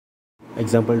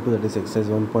Example 2, that is exercise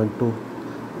 1.2.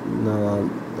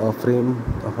 A frame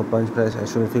of a punch press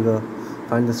as shown in figure.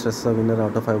 Find the stress of inner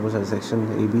outer fibers at section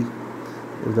AB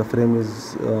if the frame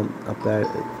is applied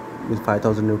with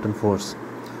 5000 Newton force.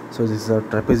 So this is a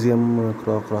trapezium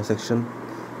cross section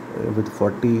with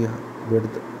 40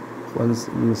 width, one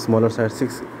smaller side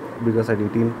 6, bigger side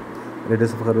 18.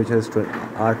 Radius of curvature is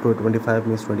R2 25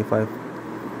 means 25.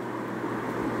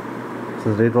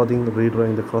 So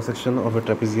redrawing the cross section of a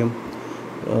trapezium.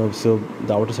 So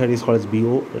the outer side is called as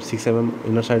BO at 6 mm,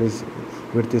 inner side is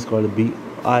width is called BI,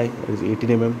 that is 18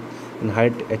 mm, and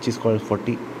height H is called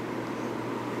 40.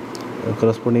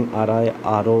 Corresponding RI,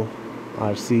 RO,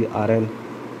 RC, RN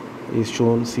is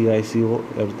shown, CI, CO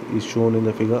is shown in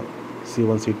the figure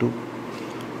C1, C2.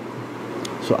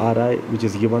 So Ri, which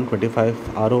is given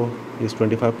 25, RO is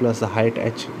 25 plus the height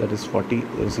H, that is 40,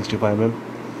 that is 65 mm.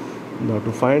 Now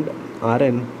to find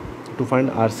Rn, to find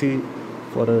RC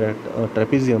for a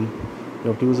trapezium, you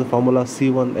have to use the formula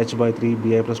C1 H by 3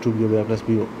 Bi plus 2 Bi plus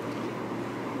Bo.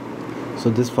 So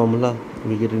this formula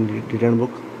we get in the written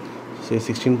book. Say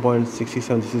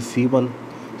 16.67, this is C1.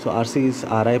 So RC is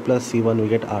Ri plus C1, we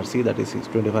get RC, that is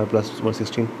 25 plus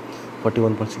 16,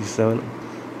 41.67.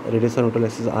 Radius of neutral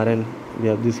axis Rn, we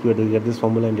have this, we get this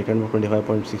formula in written book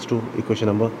 25.62, equation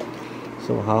number.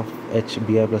 So half H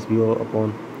Bi plus Bo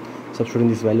upon substituting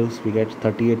these values, we get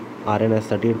 38, Rn as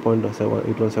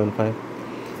 38.8175.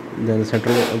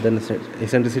 Then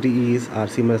eccentricity E is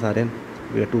Rc minus Rn,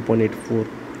 we get 2.84.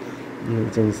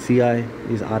 Then Ci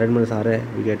is Rn minus Ra,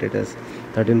 we get it as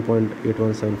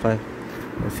 13.8175.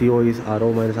 Co is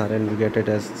Ro minus Rn, we get it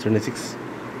as 26.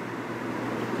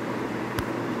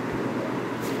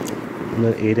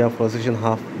 The area of cross section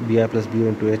half Bi plus Bo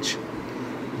into H.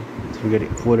 So we get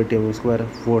 480 mm square.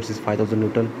 Force is 5000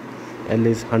 Newton. L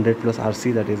is 100 plus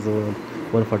RC, that is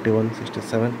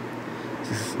 141.67.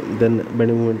 Then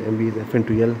bending moment MB is F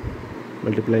into L.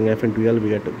 Multiplying F into L, we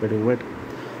get bending moment.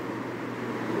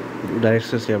 Direct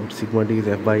stress, you have sigma D is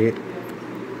F by A.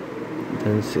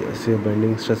 Then say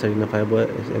bending stress in a fiber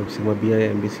is sigma Bi,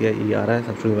 MBCI, ERI,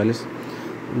 substituting values.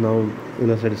 Now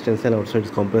inner side is tensile, outside is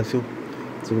compressive.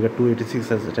 So we get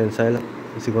 286 as tensile,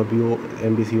 sigma BO,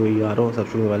 MBCO, ERO,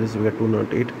 substituting values, we get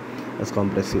 208 as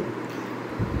compressive.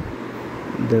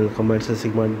 Then combined stress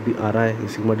sigma RI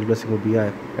is sigma D plus sigma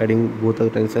BI, adding both the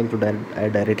tensile to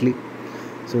add directly.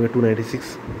 So we get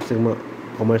 296 sigma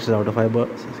combined stress outer fiber,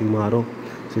 sigma RO,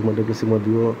 sigma D plus sigma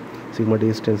BO, sigma D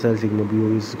is tensile, sigma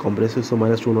BO is compressive, so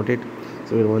minus 208.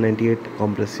 So we get 198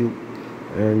 compressive,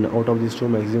 and out of these two,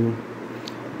 maximum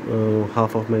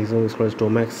half of maximum is called as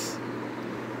Tomax.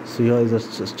 So here is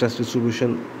the stress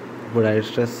distribution for direct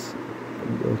stress,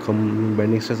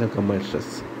 bending stress and combined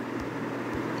stress.